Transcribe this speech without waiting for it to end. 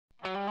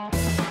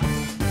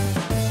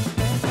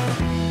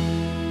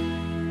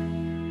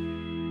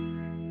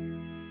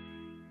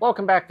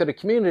Welcome back to the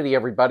community,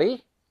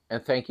 everybody,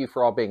 and thank you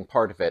for all being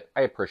part of it.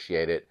 I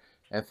appreciate it,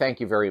 and thank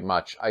you very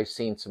much. I've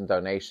seen some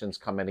donations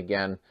come in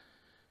again.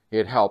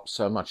 It helps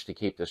so much to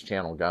keep this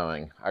channel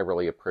going. I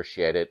really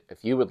appreciate it.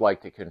 If you would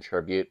like to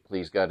contribute,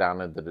 please go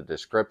down into the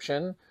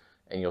description,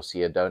 and you'll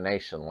see a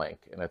donation link,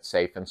 and it's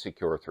safe and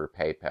secure through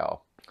PayPal.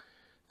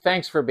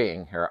 Thanks for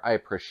being here. I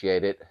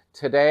appreciate it.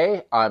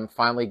 Today, I'm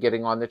finally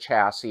getting on the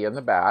chassis in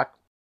the back.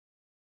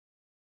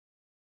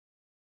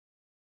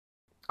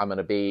 I'm going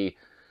to be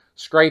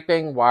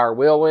scraping, wire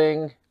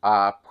wheeling,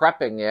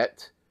 prepping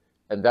it,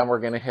 and then we're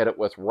going to hit it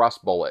with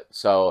rust bullet.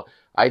 So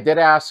I did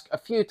ask a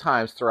few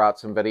times throughout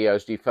some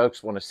videos, do you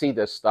folks want to see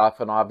this stuff?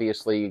 And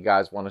obviously you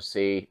guys want to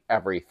see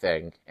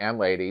everything, and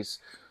ladies.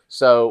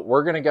 So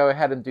we're going to go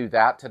ahead and do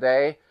that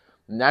today.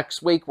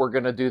 Next week, we're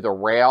going to do the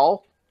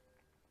rail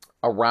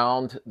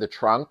around the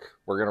trunk.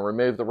 We're going to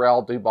remove the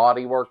rail, do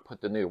body work,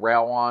 put the new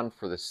rail on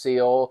for the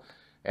seal.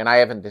 And I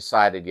haven't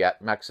decided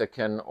yet,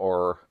 Mexican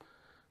or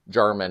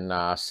German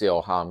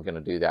seal, how I'm going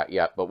to do that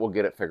yet, but we'll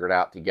get it figured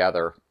out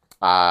together.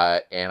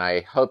 And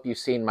I hope you've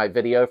seen my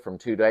video from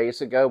 2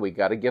 days ago. We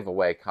got a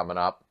giveaway coming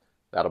up.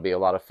 That'll be a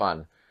lot of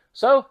fun.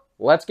 So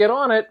let's get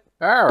on it.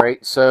 All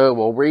right, so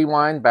we'll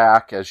rewind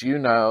back. As you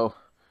know,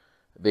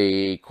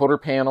 the quarter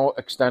panel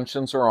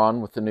extensions are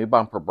on with the new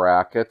bumper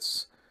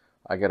brackets.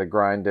 I got to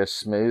grind this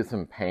smooth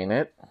and paint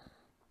it.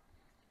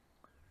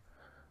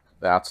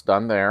 That's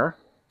done there.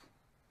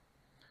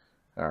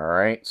 All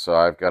right, so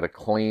I've got to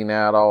clean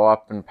that all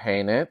up and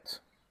paint it.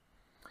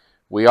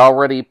 We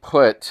already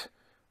put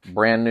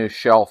brand new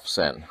shelves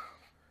in.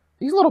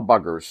 These little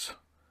buggers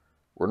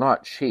were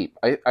not cheap.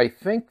 I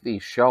think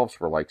these shelves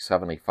were like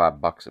 75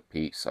 bucks a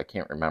piece. I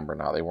can't remember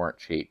now. They weren't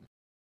cheap.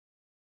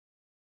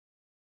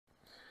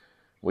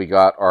 We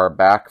got our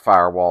back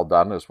firewall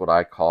done, is what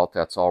I call it.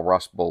 That's all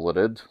rust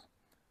bulleted.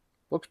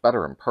 Looks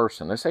better in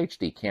person. This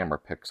HD camera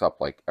picks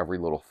up like every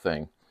little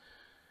thing.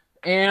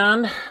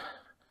 And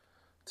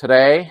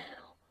today,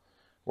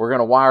 we're going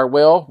to wire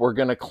wheel. We're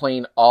going to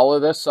clean all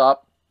of this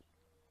up,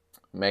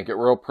 make it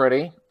real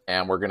pretty,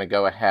 and we're going to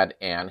go ahead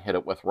and hit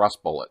it with rust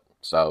bullet.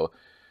 So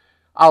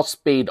I'll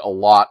speed a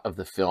lot of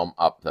the film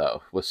up,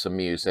 though, with some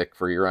music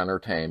for your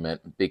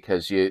entertainment,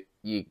 because you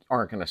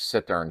aren't going to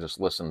sit there and just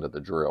listen to the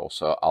drill.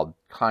 So I'll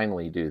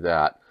kindly do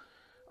that.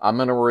 I'm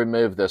going to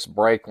remove this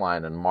brake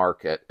line and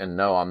mark it, and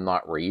no, I'm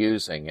not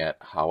reusing it.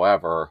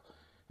 However,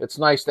 it's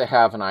nice to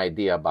have an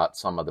idea about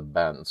some of the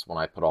bends when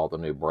I put all the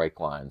new brake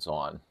lines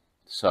on.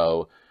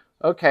 So,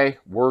 okay,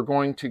 we're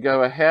going to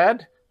go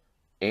ahead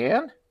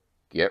and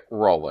get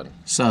rolling.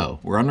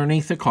 So, we're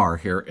underneath the car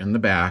here in the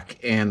back,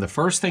 and the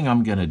first thing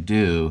I'm going to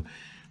do,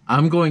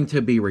 I'm going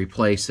to be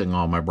replacing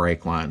all my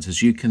brake lines.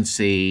 As you can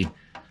see,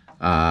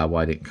 well,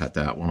 I didn't cut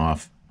that one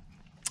off.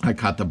 I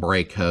cut the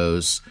brake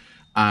hose.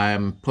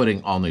 I'm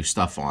putting all new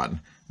stuff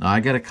on. Now, I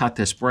got to cut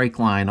this brake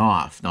line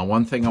off. Now,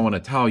 one thing I want to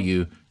tell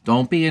you,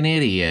 don't be an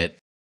idiot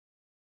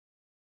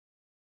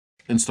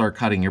and start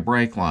cutting your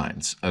brake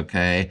lines,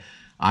 okay?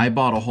 I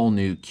bought a whole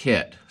new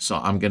kit, so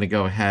I'm going to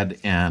go ahead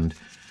and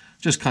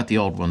just cut the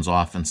old ones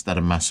off instead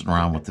of messing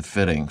around with the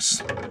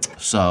fittings.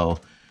 So,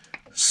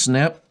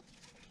 snip.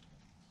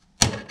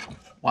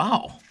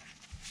 Wow.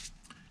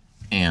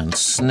 And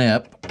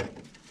snip.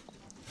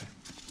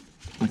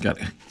 I got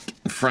to get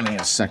in front of you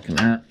a second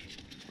there.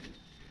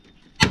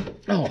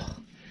 Oh.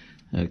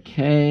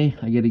 Okay,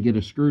 I got to get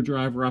a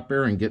screwdriver up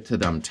there and get to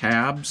them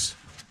tabs.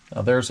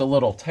 Now there's a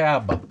little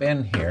tab up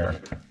in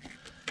here.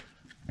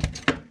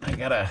 I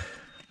gotta,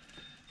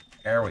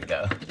 there we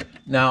go.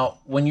 Now,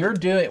 when you're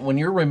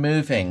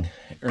removing,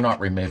 or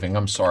not removing,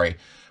 I'm sorry,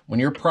 when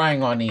you're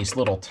prying on these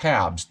little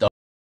tabs,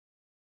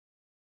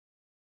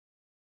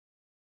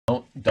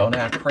 don't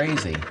act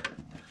crazy,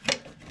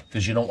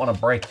 because you don't want to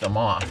break them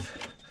off.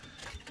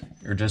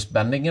 You're just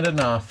bending it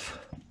enough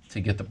to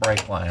get the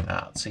brake line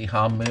out. See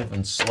how I'm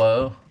moving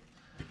slow?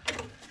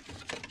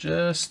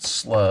 Just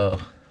slow.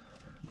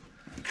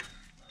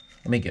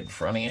 Let me get in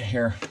front of you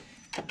here.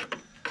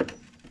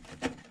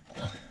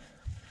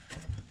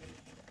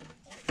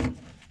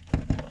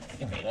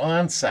 Give me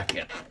 1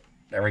 second.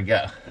 There we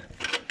go.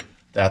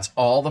 That's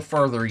all the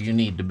further you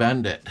need to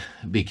bend it,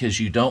 because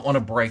you don't want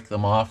to break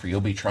them off or you'll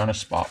be trying to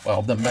spot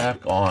weld them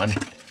back on.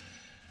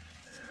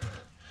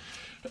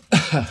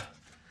 I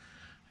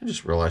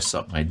just realized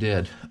something I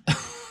did.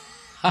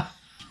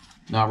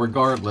 Now,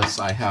 regardless,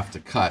 I have to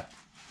cut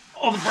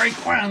all the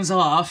brake lines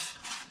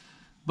off,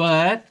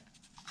 but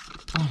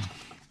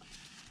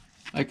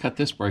I cut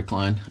this brake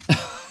line.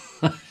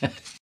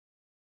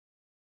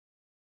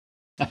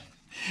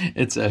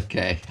 It's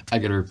okay. I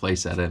got to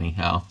replace that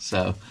anyhow.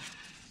 So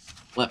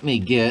let me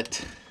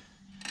get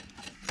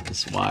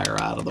this wire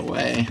out of the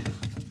way.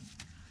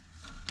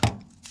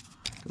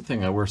 Good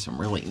thing I wear some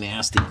really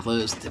nasty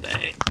clothes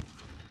today.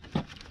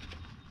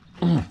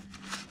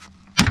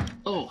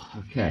 Oh,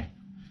 okay.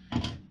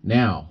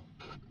 Now,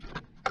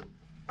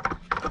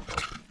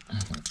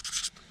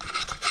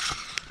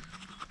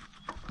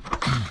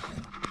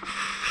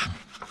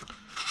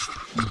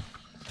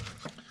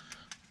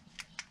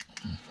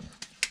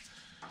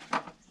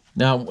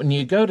 Now, when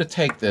you go to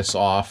take this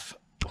off,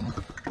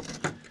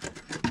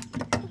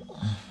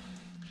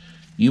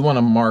 you want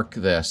to mark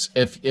this.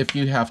 If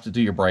you have to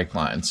do your brake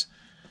lines,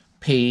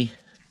 P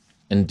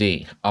and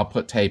D. I'll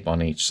put tape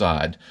on each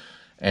side,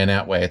 and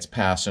that way it's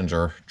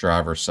passenger,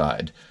 driver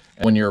side.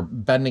 When you're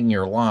bending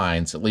your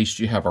lines, at least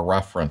you have a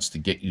reference to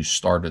get you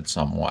started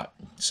somewhat.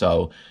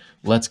 So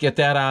let's get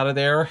that out of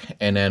there,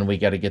 and then we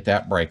got to get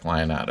that brake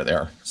line out of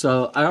there.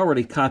 So I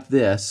already cut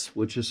this,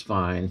 which is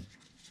fine.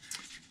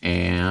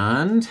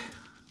 And,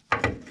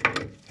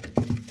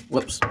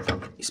 whoops,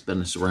 let me spin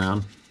this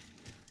around.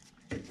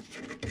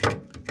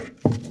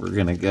 We're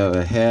going to go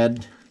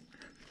ahead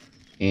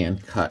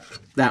and cut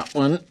that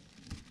one.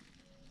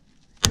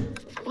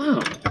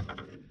 Wow.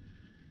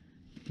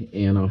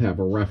 And I'll have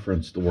a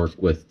reference to work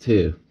with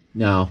too.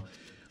 Now,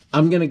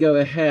 I'm going to go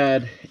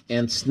ahead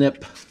and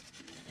snip.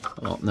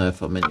 I don't know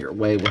if I'm in your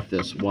way with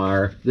this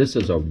wire. This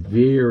is a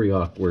very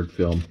awkward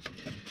film.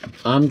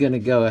 I'm going to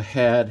go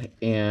ahead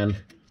and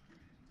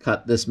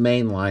cut this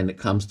main line that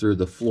comes through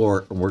the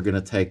floor, and we're going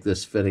to take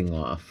this fitting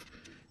off.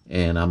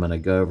 And I'm going to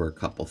go over a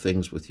couple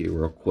things with you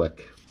real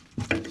quick.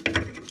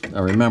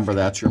 Now remember,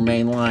 that's your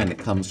main line that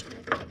comes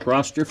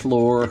across your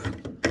floor.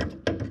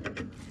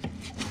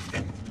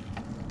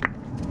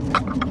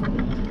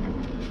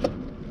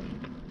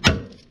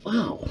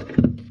 Wow.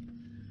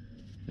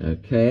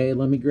 Okay,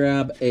 let me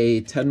grab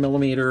a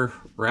 10mm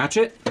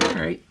ratchet. All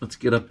right, let's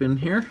get up in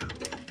here.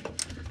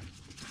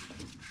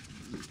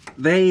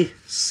 They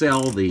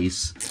sell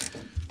these,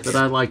 but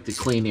I like to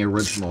clean the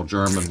original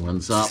German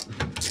ones up.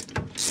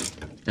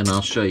 And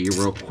I'll show you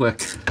real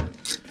quick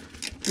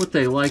what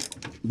they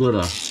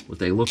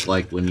look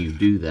like when you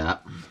do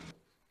that.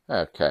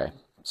 Okay,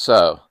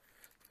 so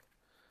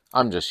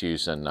I'm just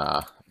using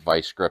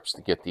vice grips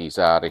to get these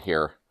out of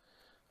here.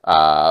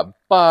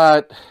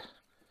 But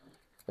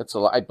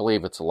I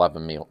believe it's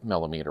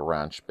 11mm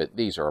wrench, but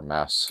these are a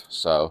mess.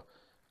 So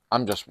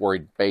I'm just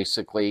worried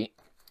basically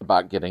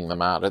about getting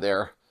them out of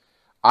there.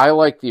 I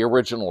like the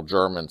original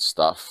German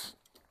stuff.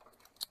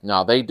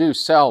 Now, they do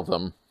sell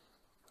them,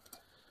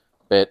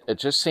 but it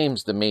just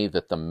seems to me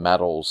that the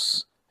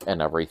metals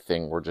and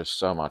everything were just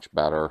so much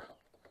better,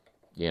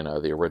 you know,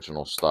 the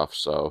original stuff.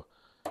 So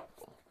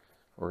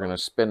we're going to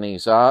spin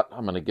these out.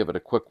 I'm going to give it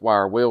a quick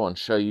wire wheel and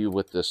show you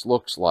what this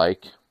looks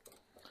like.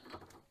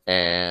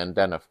 And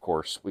then, of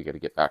course, we got to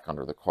get back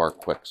under the car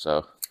quick.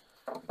 So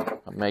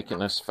I'm making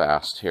this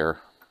fast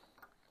here.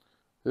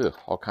 Ooh,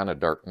 all kind of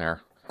dirt in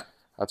there.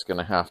 That's going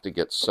to have to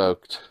get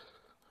soaked.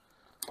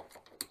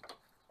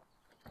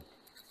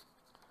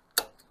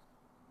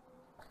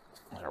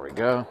 There we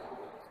go.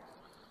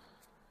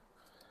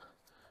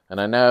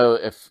 And I know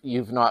if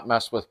you've not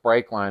messed with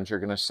brake lines, you're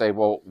going to say,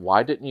 well,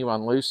 why didn't you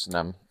unloosen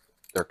them?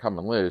 They're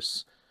coming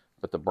loose,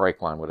 but the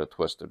brake line would have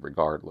twisted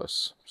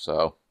regardless.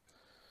 So,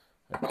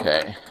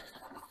 okay.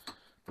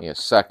 Give me a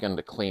second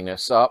to clean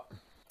this up.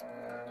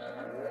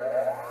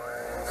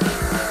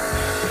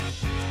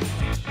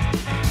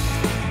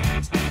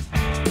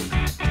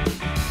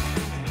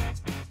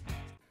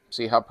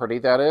 See how pretty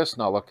that is?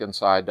 Now look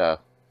inside.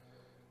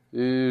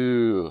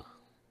 Ooh.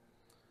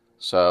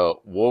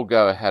 So we'll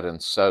go ahead and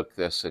soak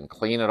this and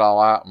clean it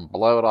all out and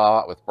blow it all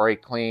out with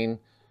brake clean,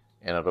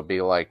 and it'll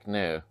be like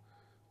new.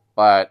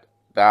 But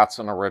that's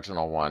an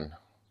original one.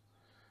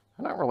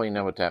 I don't really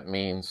know what that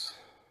means.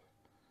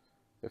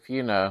 If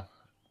you know,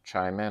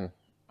 chime in.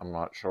 I'm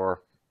not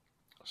sure.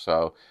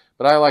 So,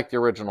 but I like the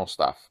original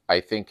stuff. I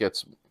think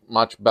it's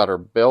much better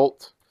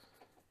built,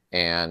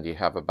 and you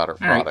have a better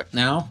product.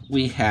 Right, now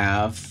we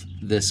have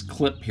this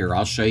clip here.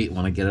 I'll show you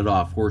when I get it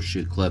off,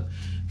 horseshoe clip,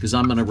 because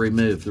I'm going to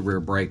remove the rear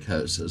brake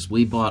hoses.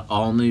 We bought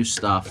all new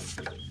stuff,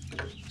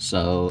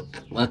 so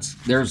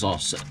there's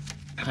also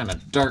kind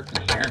of dirt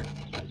in here,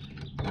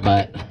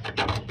 but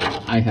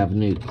I have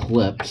new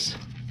clips.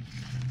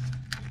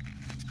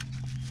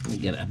 Let me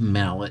get a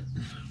mallet.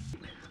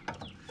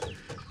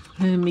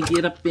 Let me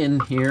get up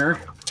in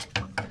here.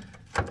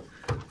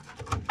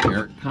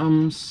 Here it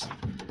comes.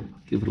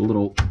 Give it a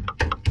little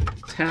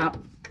tap.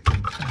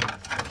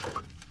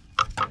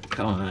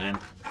 Come on.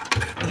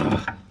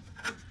 Ugh.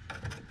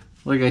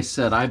 Like I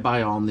said, I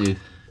buy all new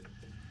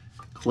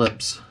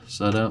clips,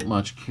 so I don't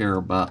much care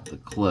about the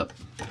clip.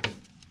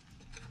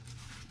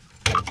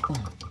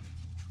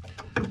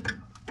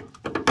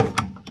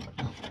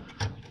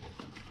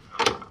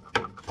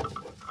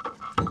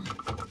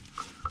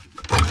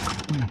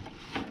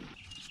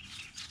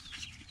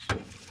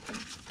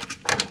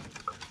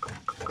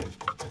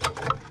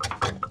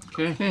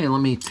 Okay,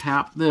 let me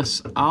tap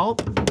this out.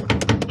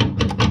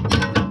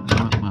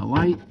 Got my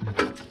light.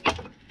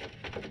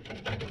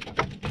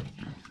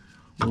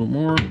 A little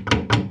more.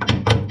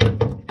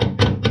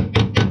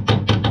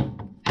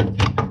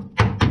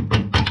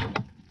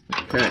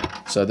 Okay,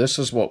 so this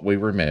is what we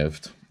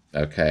removed.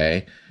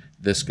 Okay,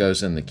 this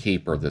goes in the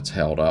keeper that's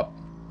held up.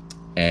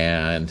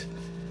 And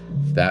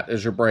that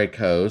is your brake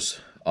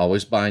hose.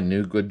 Always buy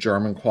new, good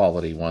German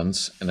quality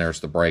ones. And there's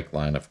the brake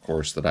line, of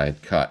course, that I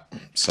had cut.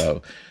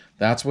 So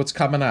that's what's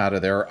coming out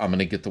of there. I'm going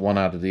to get the one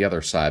out of the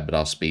other side, but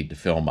I'll speed the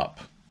film up.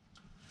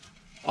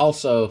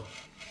 Also,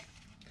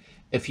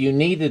 if you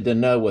needed to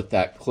know what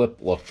that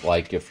clip looked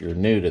like if you're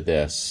new to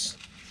this,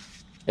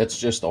 it's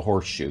just a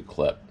horseshoe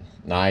clip.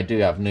 Now, I do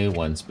have new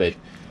ones, but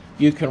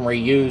you can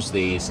reuse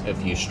these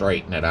if you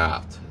straighten it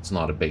out. It's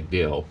not a big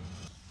deal.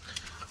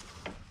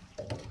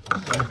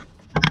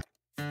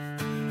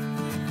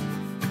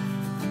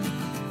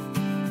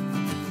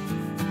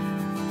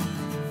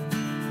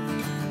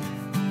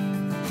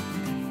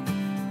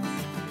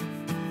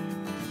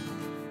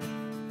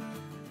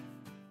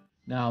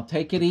 Now,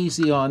 take it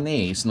easy on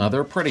these. Now,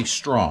 they're pretty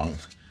strong,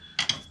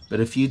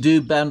 but if you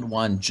do bend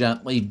one,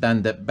 gently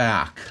bend it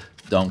back.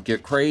 Don't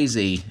get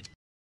crazy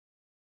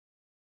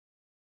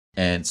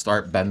and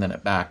start bending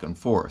it back and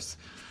forth.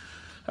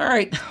 All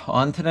right,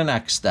 on to the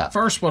next step.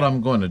 First, what I'm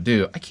going to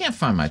do, I can't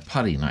find my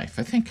putty knife.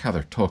 I think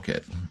Heather took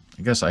it.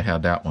 I guess I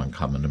had that one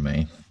coming to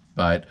me,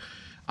 but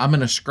I'm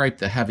going to scrape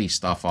the heavy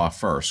stuff off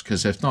first,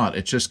 because if not,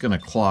 it's just going to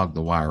clog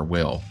the wire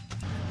wheel.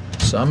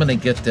 So I'm going to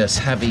get this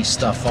heavy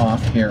stuff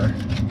off here,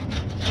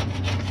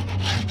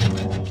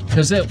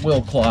 because it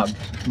will clog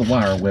the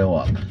wire wheel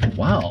up.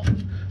 Wow,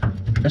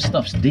 this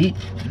stuff's deep.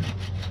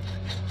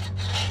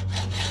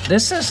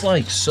 This is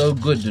like so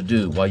good to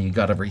do while you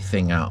got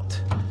everything out,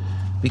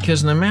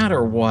 because no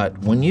matter what,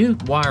 when you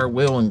wire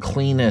wheel and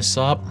clean this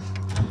up,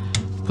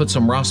 put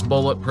some rust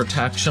bullet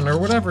protection or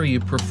whatever you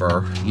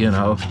prefer, you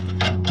know,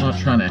 I'm not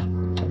trying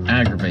to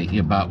aggravate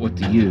you about what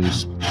to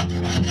use.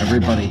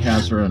 Everybody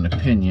has their own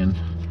opinion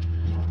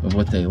of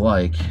what they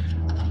like,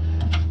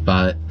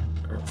 but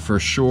for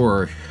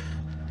sure,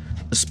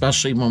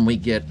 especially when we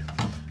get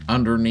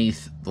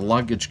underneath the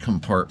luggage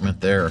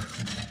compartment there,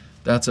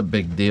 that's a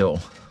big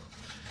deal,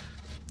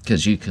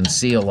 because you can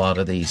see a lot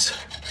of these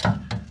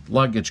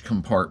luggage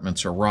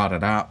compartments are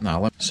rotted out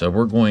now. So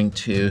we're going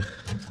to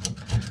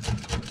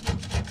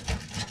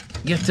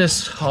get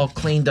this all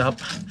cleaned up.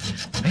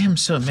 I am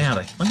so mad.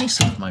 Let me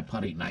see if my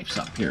putty knife's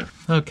up here.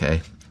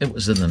 Okay, it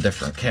was in a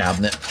different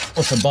cabinet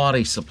with the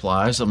body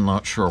supplies. I'm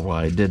not sure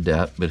why I did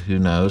that, but who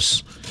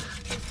knows.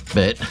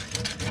 But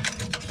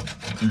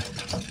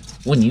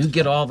when you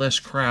get all this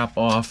crap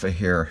off of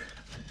here,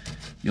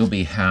 you'll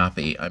be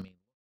happy. I mean,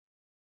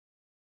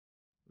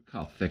 look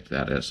how thick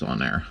that is on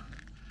there.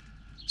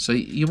 So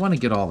you want to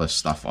get all this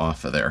stuff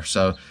off of there.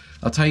 So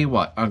I'll tell you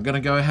what, I'm going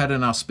to go ahead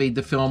and I'll speed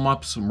the film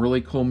up, some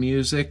really cool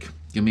music.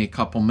 Give me a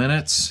couple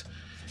minutes,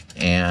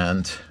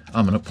 and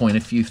I'm going to point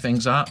a few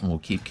things out, and we'll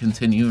keep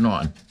continuing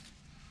on.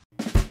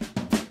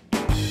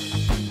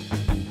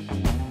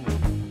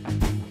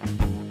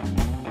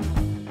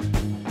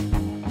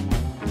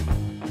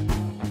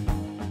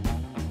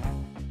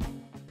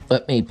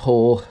 Let me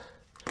pull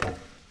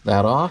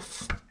that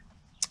off.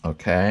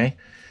 Okay.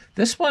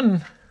 This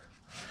one,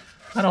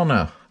 I don't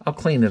know. I'll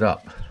clean it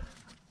up.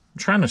 I'm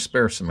trying to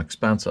spare some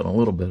expense on a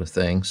little bit of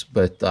things,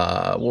 but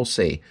we'll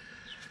see.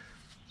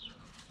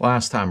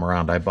 Last time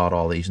around, I bought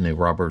all these new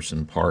rubbers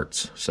and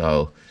parts,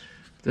 so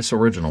this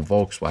original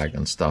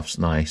Volkswagen stuff's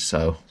nice.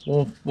 So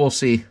we'll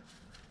see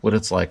what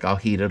it's like. I'll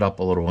heat it up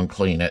a little and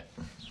clean it.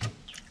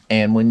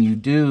 And when you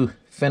do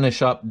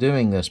finish up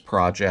doing this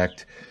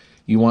project,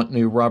 you want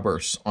new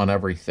rubbers on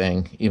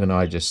everything. Even though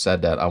I just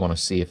said that, I want to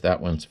see if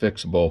that one's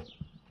fixable,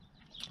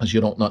 as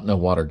you don't want no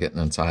water getting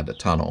inside the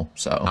tunnel.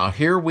 So now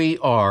here we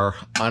are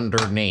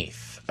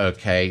underneath.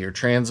 Okay, your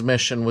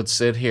transmission would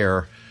sit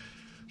here.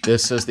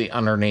 This is the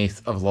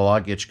underneath of the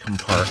luggage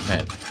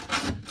compartment.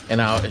 And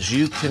now, as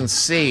you can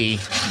see,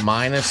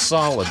 mine is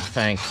solid,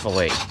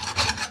 thankfully.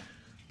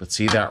 But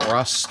see that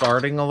rust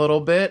starting a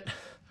little bit?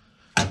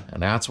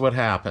 And that's what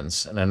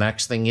happens. And the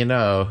next thing you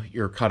know,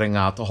 you're cutting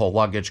out the whole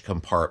luggage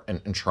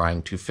compartment and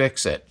trying to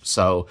fix it.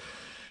 So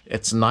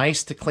it's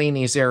nice to clean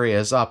these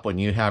areas up when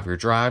you have your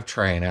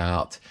drivetrain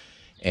out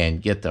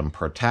and get them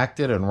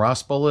protected and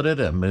rust bulleted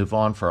and move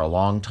on for a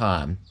long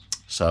time.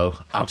 So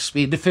I'll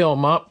speed the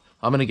film up.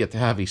 I'm going to get the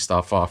heavy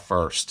stuff off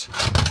first.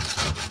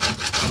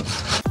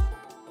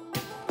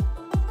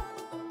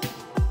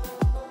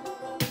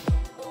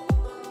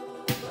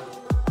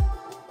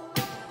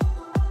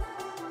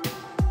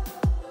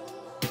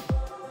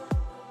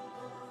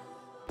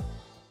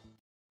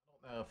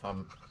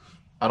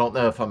 I don't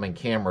know if I'm in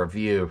camera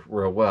view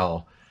real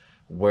well.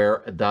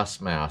 Wear a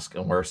dust mask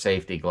and wear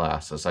safety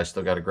glasses. I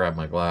still got to grab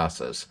my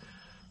glasses.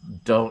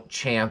 Don't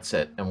chance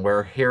it, and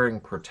wear hearing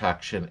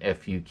protection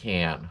if you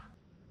can.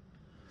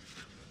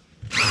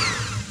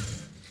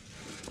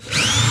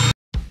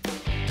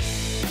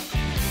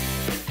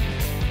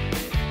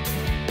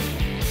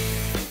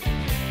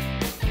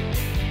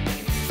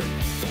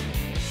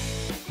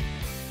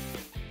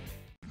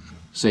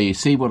 So you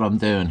see what I'm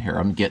doing here.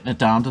 I'm getting it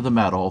down to the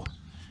metal,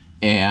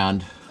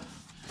 and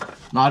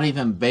not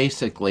even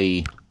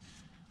basically,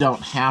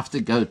 don't have to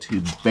go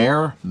to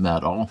bare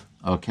metal,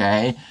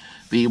 okay?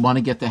 But you want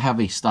to get the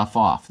heavy stuff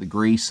off, the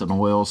grease and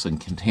oils and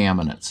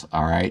contaminants,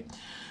 all right?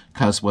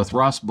 Because with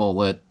rust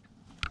bullet,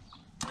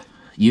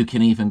 you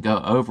can even go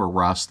over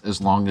rust as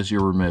long as you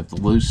remove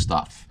the loose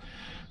stuff.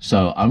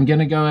 So I'm going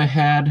to go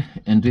ahead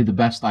and do the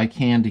best I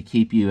can to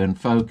keep you in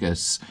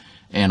focus,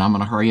 and I'm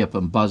going to hurry up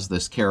and buzz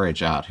this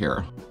carriage out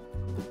here.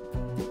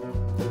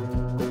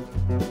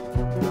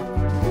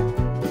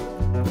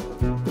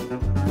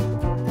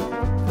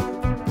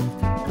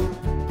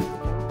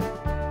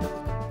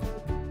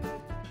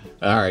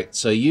 All right,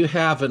 so you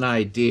have an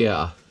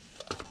idea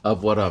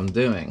of what I'm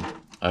doing,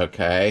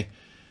 okay?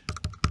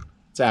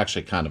 It's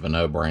actually kind of a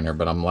no-brainer,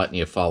 but I'm letting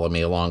you follow me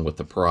along with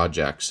the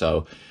project.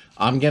 So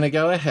I'm going to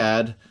go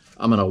ahead.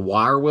 I'm going to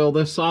wire wheel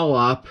this all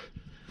up.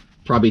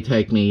 Probably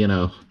take me, you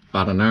know,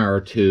 about an hour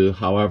or two.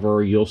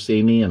 However, you'll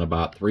see me in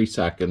about 3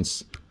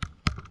 seconds,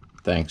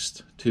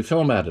 thanks to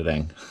film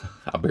editing.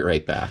 I'll be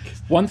right back.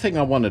 One thing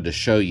I wanted to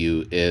show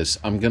you is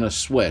I'm going to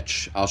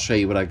switch. I'll show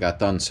you what I got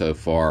done so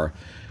far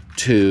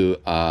to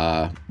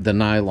the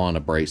nylon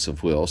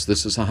abrasive wheels.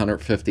 This is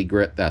 150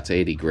 grit, that's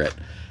 80 grit.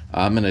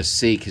 I'm going to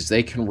see, because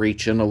they can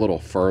reach in a little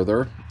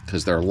further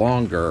because they're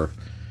longer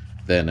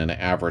than an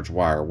average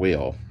wire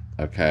wheel.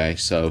 Okay,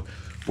 so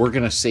we're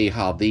going to see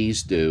how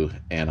these do,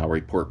 and I'll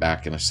report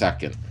back in a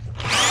second.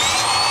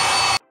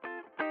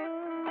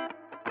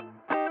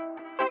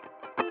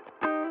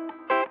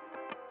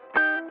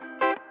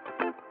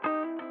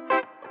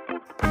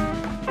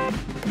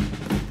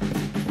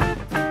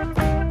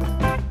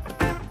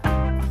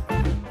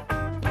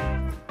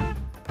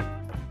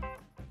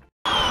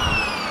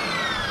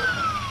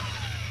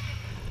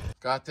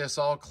 Got this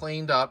all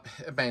cleaned up.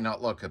 It may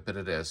not look it, but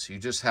it is. You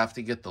just have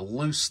to get the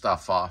loose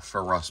stuff off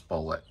for rust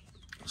bullet.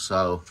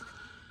 So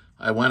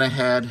I went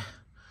ahead,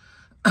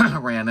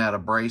 ran that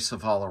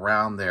abrasive all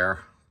around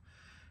there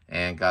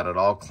and got it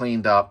all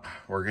cleaned up.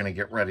 We're gonna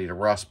get ready to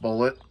rust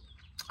bullet.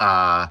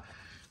 I'm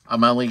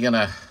only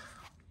gonna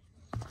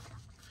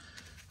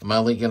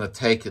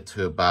take it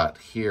to about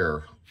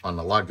here on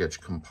the luggage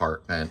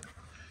compartment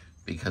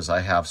because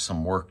I have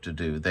some work to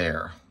do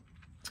there.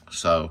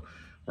 So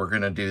we're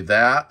going to do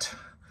that.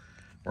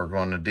 We're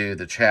going to do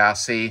the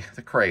chassis,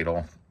 the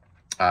cradle,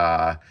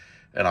 and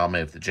I'll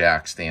move the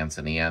jack stands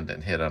in the end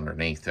and hit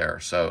underneath there.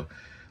 So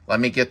let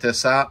me get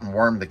this out and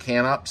warm the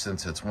can up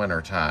since it's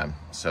winter time.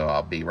 So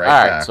I'll be right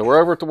back. All right, so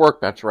we're over at the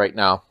workbench right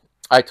now.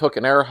 I took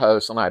an air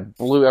hose and I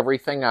blew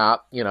everything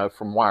out, you know,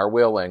 from wire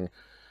wheeling.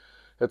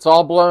 It's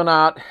all blown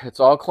out. It's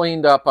all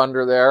cleaned up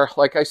under there.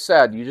 Like I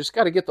said, you just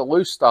got to get the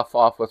loose stuff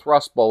off with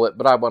rust bullet,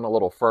 but I went a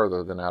little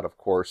further than that, of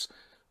course.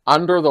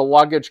 Under the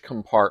luggage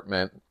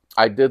compartment,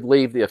 I did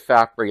leave the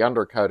factory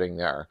undercoating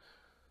there.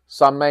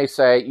 Some may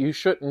say, you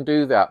shouldn't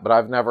do that, but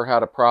I've never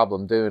had a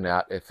problem doing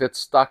that. If it's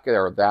stuck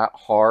there that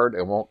hard,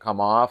 it won't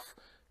come off,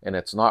 and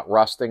it's not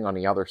rusting on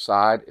the other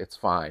side, it's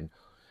fine.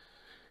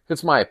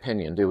 It's my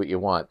opinion. Do what you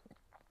want.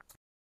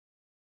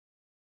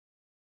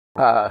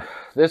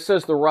 This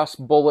is the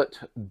rust bullet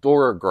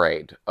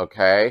Duragrade,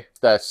 okay?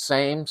 The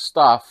same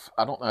stuff,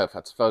 I don't know if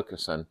that's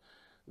focusing,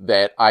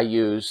 that I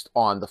used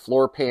on the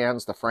floor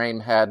pans, the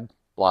frame head,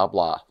 blah,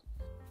 blah.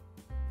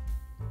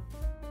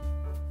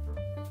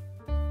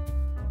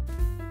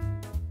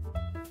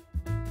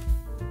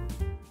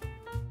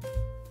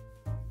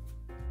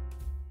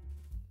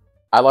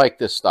 I like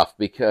this stuff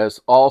because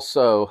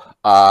also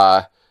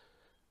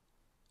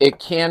it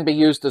can be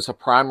used as a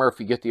primer if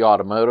you get the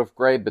automotive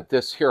grade, but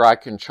this here I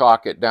can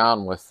chalk it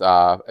down with,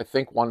 I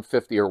think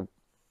 150 or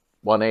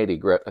 180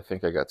 grit. I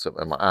think I got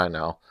something in my eye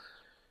now.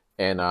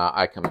 And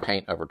I can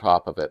paint over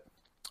top of it.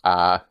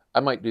 I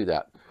might do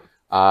that.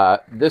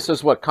 This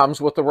is what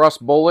comes with the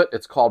rust bullet.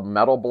 It's called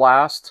Metal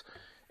Blast,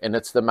 and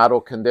it's the metal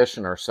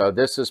conditioner. So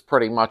this is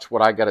pretty much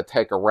what I got to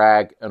take a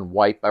rag and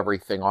wipe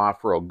everything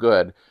off real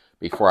good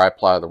before I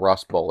apply the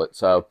rust bullet.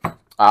 So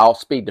I'll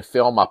speed the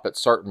film up at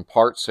certain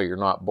parts so you're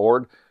not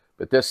bored,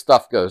 but this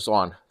stuff goes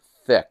on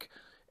thick,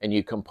 and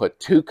you can put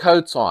 2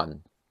 coats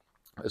on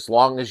as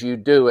long as you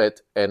do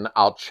it, and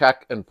I'll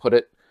check and put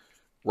it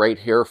right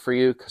here for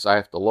you because I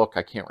have to look.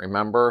 I can't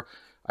remember.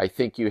 I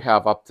think you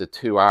have up to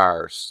 2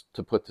 hours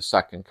to put the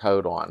second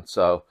coat on.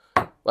 So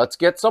let's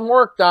get some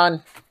work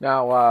done.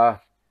 Now,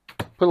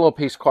 put a little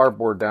piece of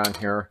cardboard down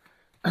here.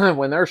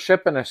 When they're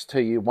shipping this to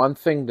you, one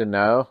thing to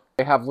know,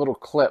 they have little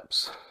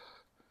clips,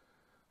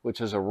 which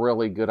is a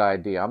really good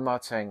idea. I'm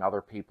not saying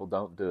other people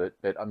don't do it,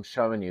 but I'm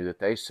showing you that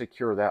they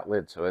secure that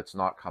lid so it's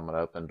not coming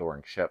open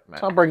during shipment.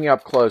 So I'll bring you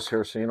up close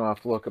here so you don't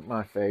have to look at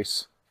my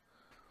face.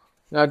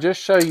 Now,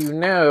 just so you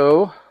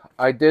know,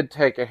 I did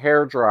take a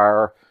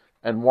hairdryer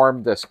and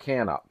warmed this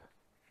can up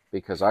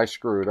because I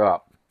screwed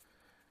up.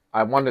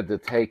 I wanted to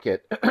take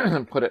it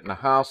and put it in the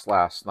house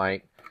last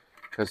night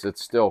because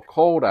it's still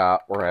cold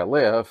out where I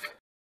live,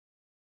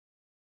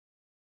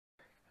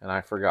 and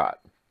I forgot.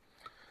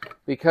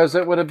 Because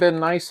it would have been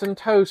nice and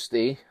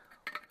toasty,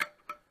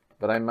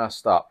 but I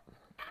messed up.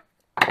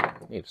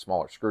 Need a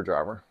smaller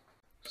screwdriver.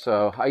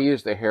 So I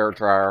used a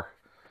hairdryer.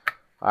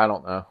 I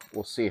don't know.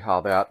 We'll see how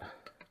that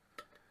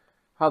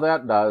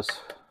does,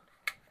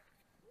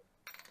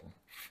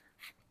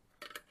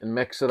 and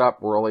mix it up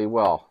really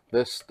well.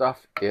 This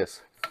stuff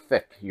is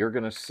thick. You're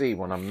going to see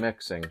when I'm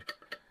mixing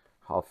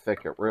how thick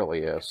it really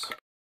is.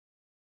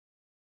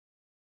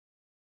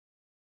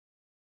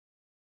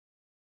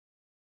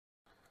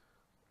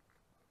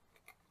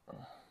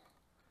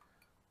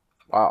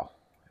 Wow,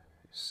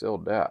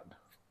 sealed that.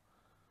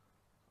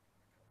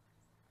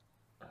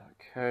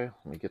 Okay,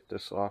 let me get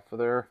this off of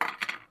there.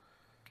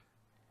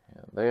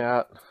 And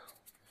that.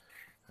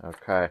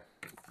 Okay,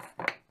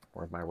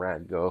 where'd my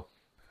rag go?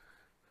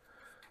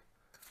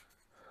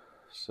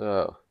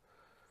 So,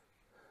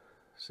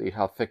 see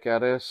how thick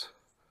that is?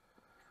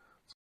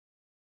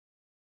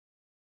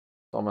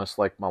 It's almost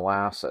like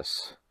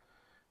molasses.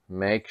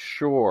 Make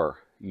sure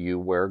you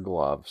wear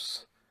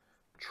gloves.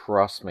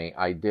 Trust me,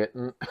 I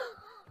didn't.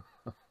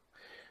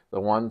 The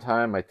one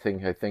time, I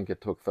think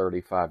it took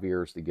 35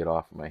 years to get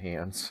off of my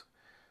hands.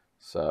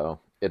 So,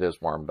 it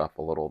is warmed up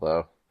a little,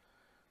 though.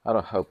 I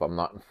don't hope I'm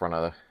not in front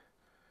of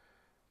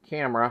the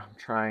camera. I'm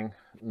trying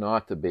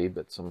not to be,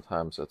 but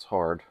sometimes it's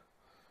hard.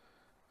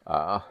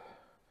 I'm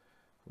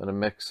going to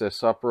mix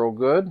this up real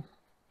good, and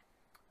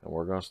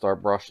we're going to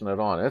start brushing it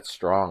on. It's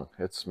strong.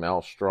 It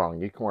smells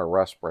strong. You can wear a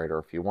respirator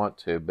if you want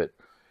to, but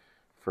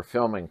for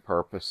filming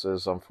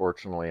purposes,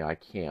 unfortunately, I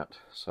can't.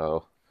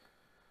 So,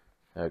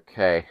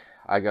 okay.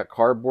 I got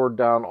cardboard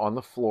down on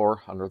the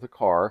floor under the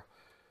car.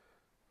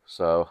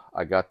 So,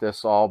 I got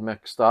this all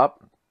mixed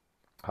up.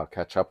 I'll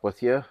catch up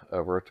with you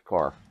over at the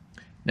car.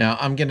 Now,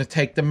 I'm going to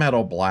take the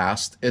Metal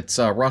Blast. It's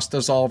a rust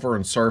dissolver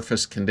and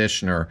surface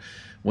conditioner.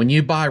 When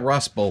you buy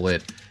Rust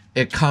Bullet,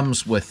 it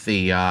comes with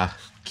the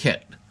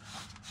kit.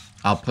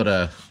 I'll put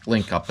a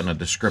link up in the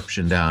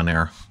description down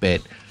there.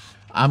 But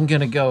I'm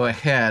going to go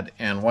ahead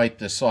and wipe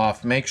this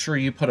off. Make sure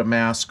you put a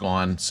mask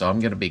on. So I'm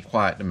going to be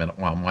quiet in a minute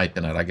while I'm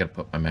wiping it. I got to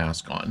put my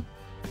mask on.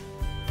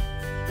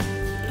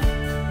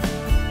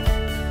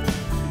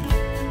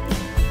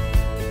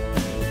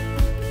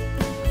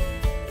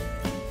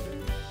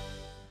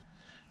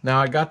 Now,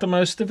 I got the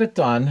most of it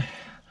done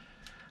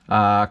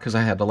because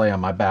I had to lay on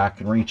my back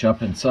and reach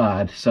up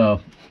inside.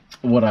 So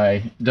what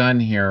I done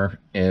here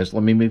is,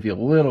 let me move you a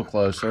little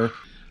closer.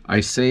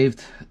 I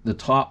saved the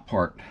top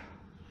part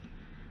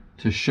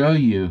to show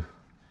you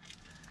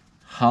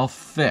how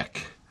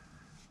thick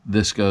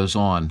this goes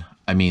on.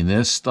 I mean,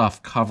 this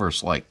stuff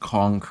covers like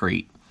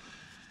concrete,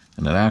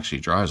 and it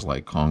actually dries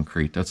like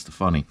concrete. That's the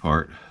funny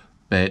part.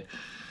 But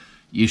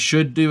you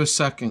should do a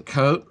second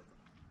coat.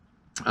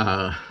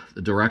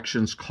 The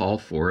directions call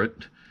for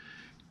it,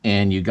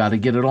 and you got to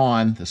get it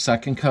on the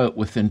second coat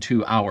within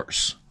 2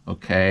 hours.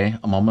 Okay,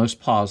 I'm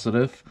almost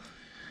positive.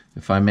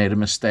 If I made a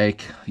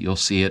mistake, you'll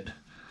see it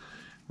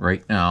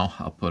right now.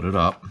 I'll put it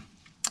up.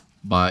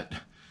 But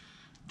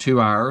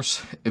 2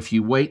 hours. If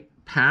you wait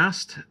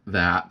past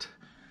that,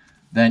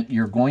 then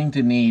you're going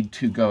to need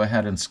to go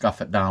ahead and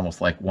scuff it down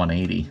with like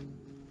 180,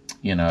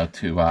 you know,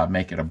 to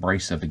make it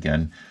abrasive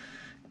again,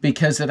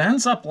 because it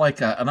ends up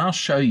like a, and I'll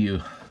show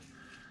you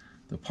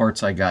the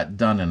parts I got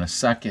done in a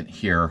second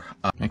here.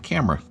 My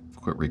camera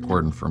quit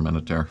recording for a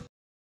minute there.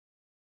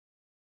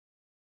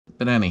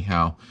 But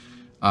anyhow,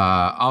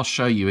 I'll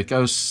show you. It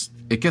gets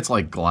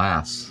like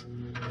glass,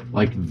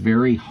 like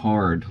very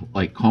hard,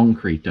 like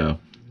concrete though.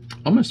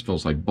 Almost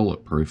feels like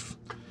bulletproof.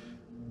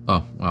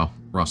 Oh, well,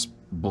 rust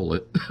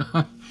bullet.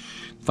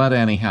 But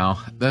anyhow,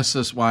 this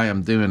is why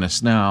I'm doing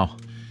this now,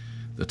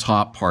 the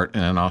top part,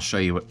 and then I'll show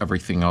you what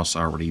everything else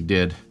I already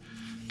did.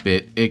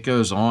 But it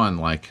goes on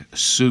like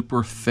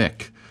super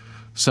thick.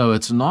 So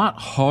it's not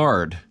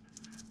hard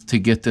to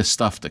get this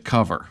stuff to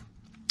cover.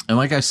 And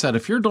like I said,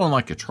 if you're doing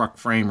like a truck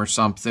frame or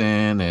something,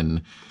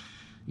 and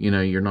you know,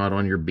 you're not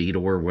on your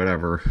Beetle or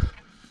whatever,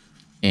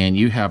 and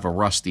you have a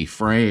rusty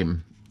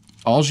frame,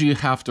 all you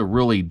have to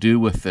really do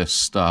with this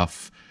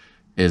stuff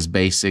is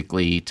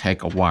basically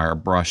take a wire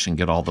brush and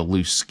get all the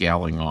loose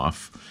scaling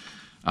off.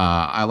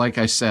 Like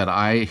I said,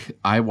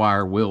 I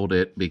wire wheeled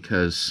it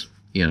because,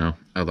 you know,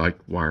 I like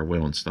wire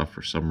wheeling stuff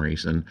for some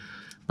reason,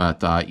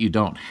 but you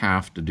don't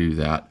have to do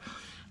that.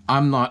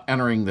 I'm not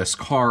entering this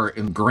car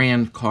in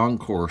Grand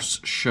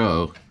Concourse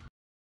show,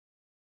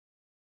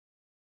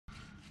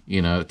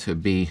 you know, to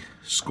be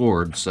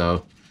scored.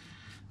 So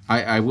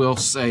I will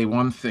say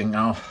one thing.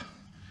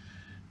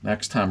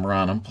 Next time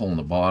around, I'm pulling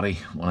the body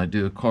when I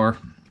do a car.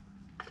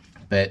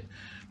 But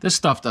this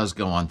stuff does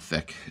go on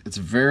thick. It's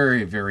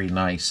very, very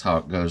nice how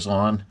it goes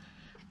on.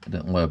 I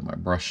didn't load my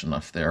brush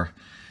enough there.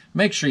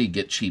 Make sure you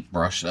get cheap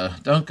brush.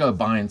 Don't go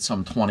buying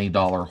some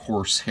 $20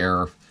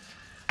 horsehair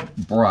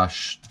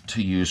brush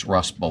to use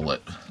Rust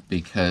Bullet,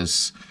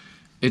 because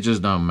it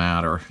just don't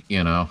matter.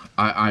 You know,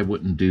 I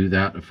wouldn't do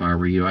that if I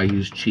were you. I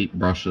use cheap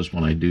brushes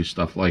when I do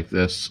stuff like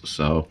this.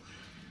 So,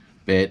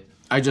 but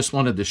I just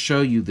wanted to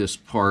show you this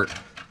part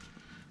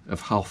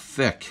of how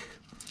thick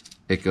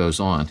it goes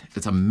on.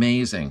 It's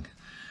amazing.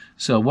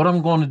 So what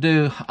I'm going to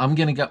do, I'm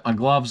going to get my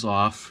gloves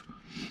off,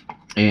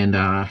 and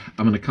I'm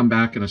going to come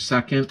back in a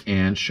second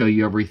and show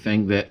you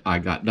everything that I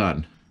got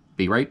done.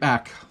 Be right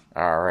back.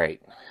 All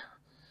right.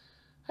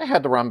 I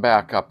had to run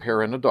back up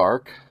here in the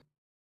dark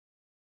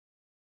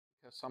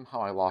because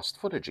somehow I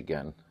lost footage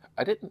again.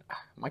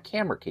 My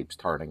camera keeps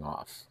turning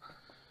off.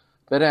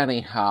 But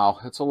anyhow,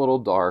 it's a little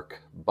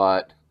dark,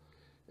 but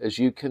as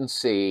you can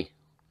see,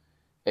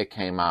 it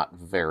came out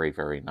very,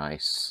 very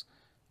nice.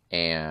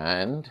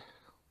 And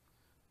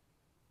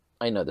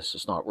I know this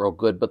is not real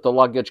good, but the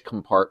luggage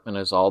compartment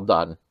is all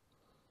done.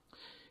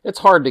 It's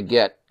hard to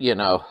get, you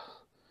know,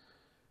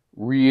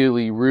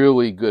 really,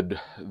 really good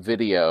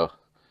video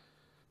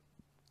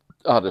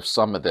out of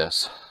some of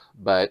this,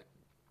 but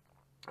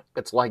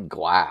it's like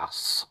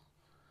glass.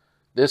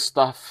 This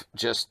stuff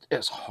just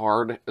is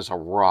hard as a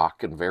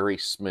rock and very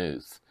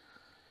smooth.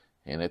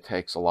 And it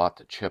takes a lot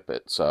to chip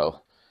it.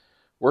 So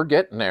we're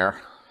getting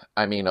there.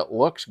 I mean, it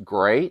looks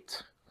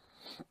great.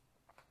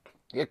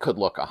 It could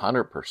look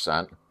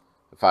 100%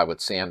 if I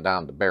would sand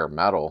down to bare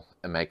metal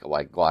and make it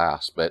like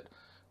glass. But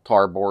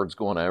tar board's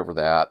going over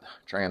that.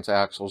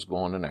 Transaxle's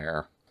going in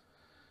there.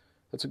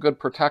 It's a good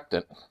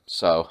protectant.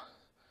 So,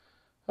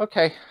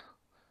 okay.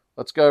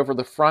 Let's go over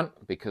the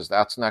front because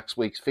that's next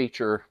week's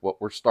feature,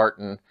 what we're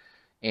starting.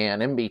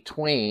 And in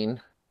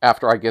between,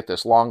 after I get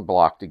this long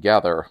block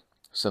together,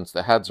 since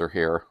the heads are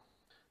here,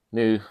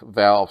 new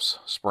valves,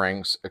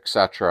 springs,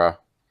 etc.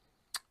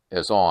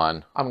 is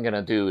on. I'm going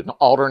to do an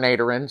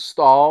alternator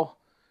install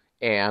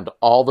and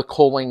all the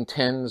cooling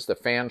tins, the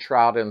fan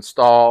shroud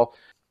install.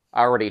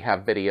 I already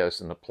have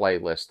videos in the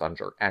playlist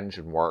under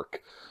engine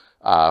work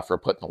for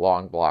putting the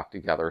long block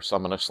together. So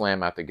I'm going to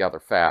slam that together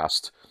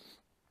fast.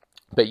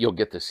 But you'll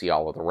get to see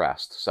all of the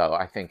rest. So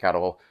I think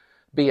that'll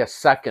be a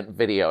second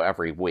video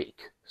every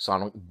week. So I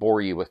don't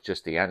bore you with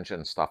just the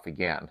engine stuff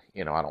again.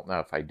 You know, I don't know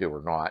if I do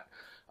or not.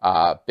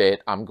 But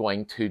I'm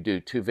going to do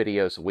 2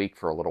 videos a week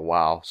for a little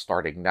while,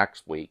 starting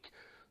next week,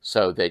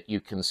 so that you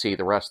can see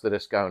the rest of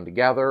this going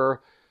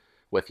together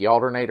with the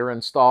alternator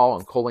install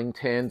and cooling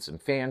tins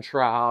and fan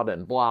shroud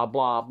and blah,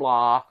 blah,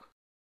 blah.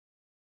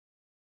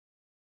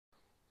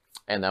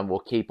 And then we'll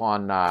keep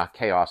on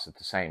chaos at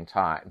the same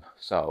time.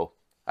 So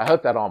I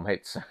hope that all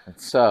made sense.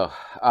 So,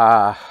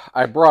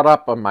 I brought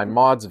up on my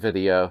mods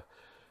video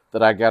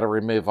that I got to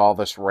remove all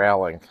this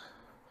railing.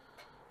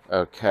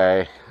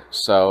 Okay,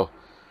 so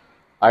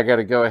I got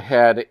to go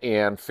ahead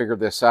and figure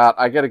this out.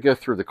 I got to go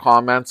through the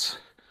comments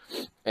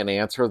and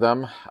answer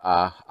them.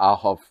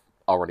 I'll have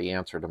already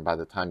answered them by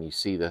the time you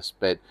see this,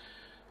 but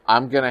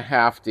I'm going to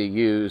have to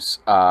use,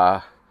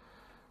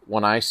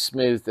 when I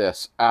smooth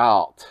this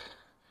out,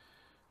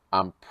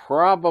 I'm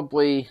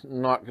probably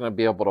not going to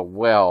be able to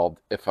weld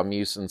if I'm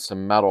using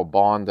some metal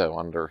Bondo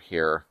under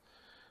here.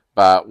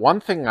 But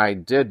one thing I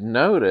did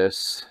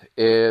notice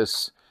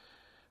is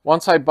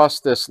once I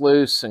bust this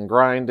loose and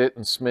grind it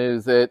and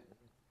smooth it,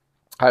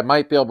 I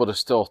might be able to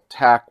still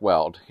tack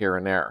weld here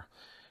and there.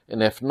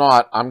 And if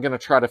not, I'm going to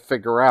try to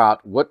figure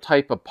out what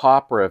type of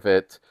pop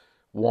rivet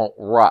won't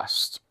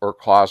rust or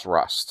cause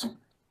rust.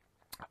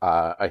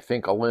 I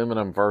think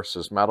aluminum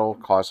versus metal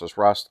causes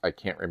rust. I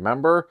can't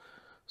remember.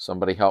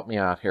 Somebody help me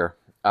out here.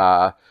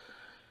 But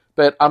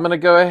I'm going to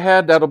go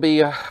ahead. That'll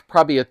be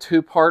probably a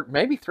 2-part,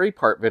 maybe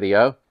 3-part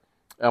video.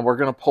 And we're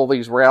going to pull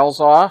these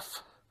rails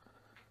off.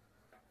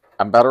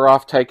 I'm better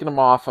off taking them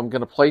off. I'm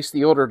going to place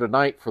the order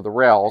tonight for the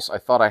rails. I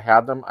thought I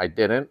had them. I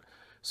didn't.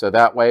 So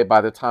that way,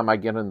 by the time I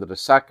get into the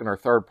 2nd or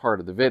 3rd part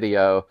of the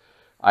video,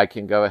 I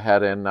can go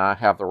ahead and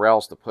have the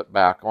rails to put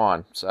back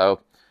on. So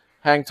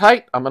hang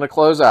tight. I'm going to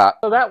close out.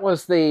 So that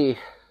was the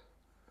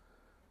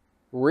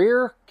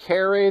rear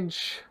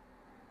carriage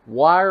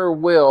wire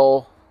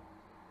wheel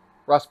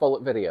rust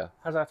bullet video.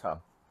 How's that sound?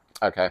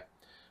 Okay.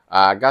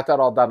 Got that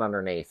all done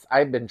underneath.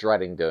 I've been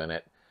dreading doing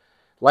it.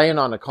 Laying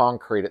on the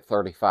concrete at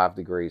 35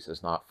 degrees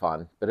is not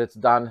fun, but it's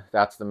done.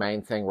 That's the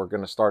main thing. We're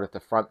going to start at the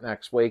front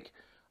next week.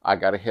 I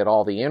got to hit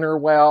all the inner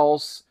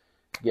wells,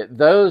 get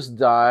those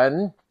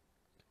done,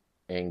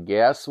 and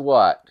guess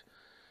what?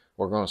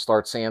 We're going to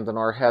start sanding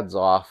our heads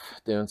off,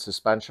 doing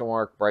suspension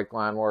work, brake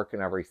line work,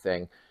 and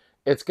everything.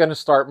 It's going to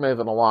start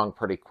moving along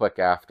pretty quick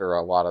after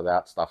a lot of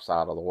that stuff's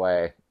out of the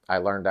way. I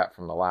learned that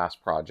from the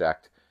last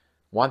project.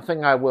 One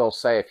thing I will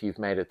say, if you've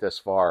made it this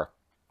far,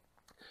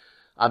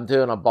 I'm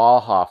doing a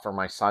Baja for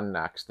my son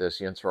next, as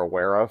you're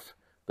aware of.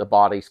 The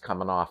body's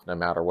coming off no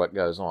matter what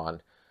goes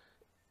on.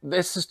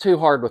 This is too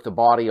hard with the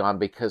body on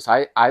because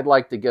I'd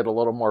like to get a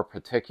little more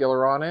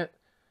particular on it,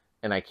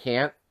 and I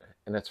can't,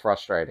 and it's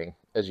frustrating,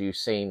 as you've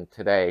seen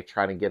today,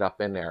 trying to get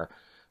up in there.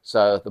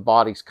 So the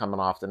body's coming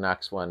off the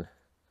next one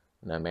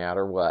no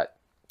matter what.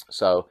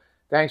 So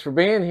thanks for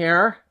being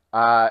here.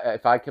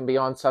 If I can be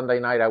on Sunday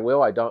night, I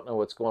will. I don't know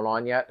what's going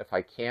on yet. If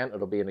I can,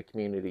 it'll be in the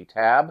community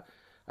tab.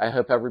 I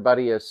hope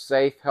everybody is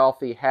safe,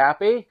 healthy,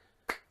 happy,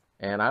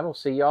 and I will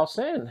see y'all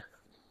soon.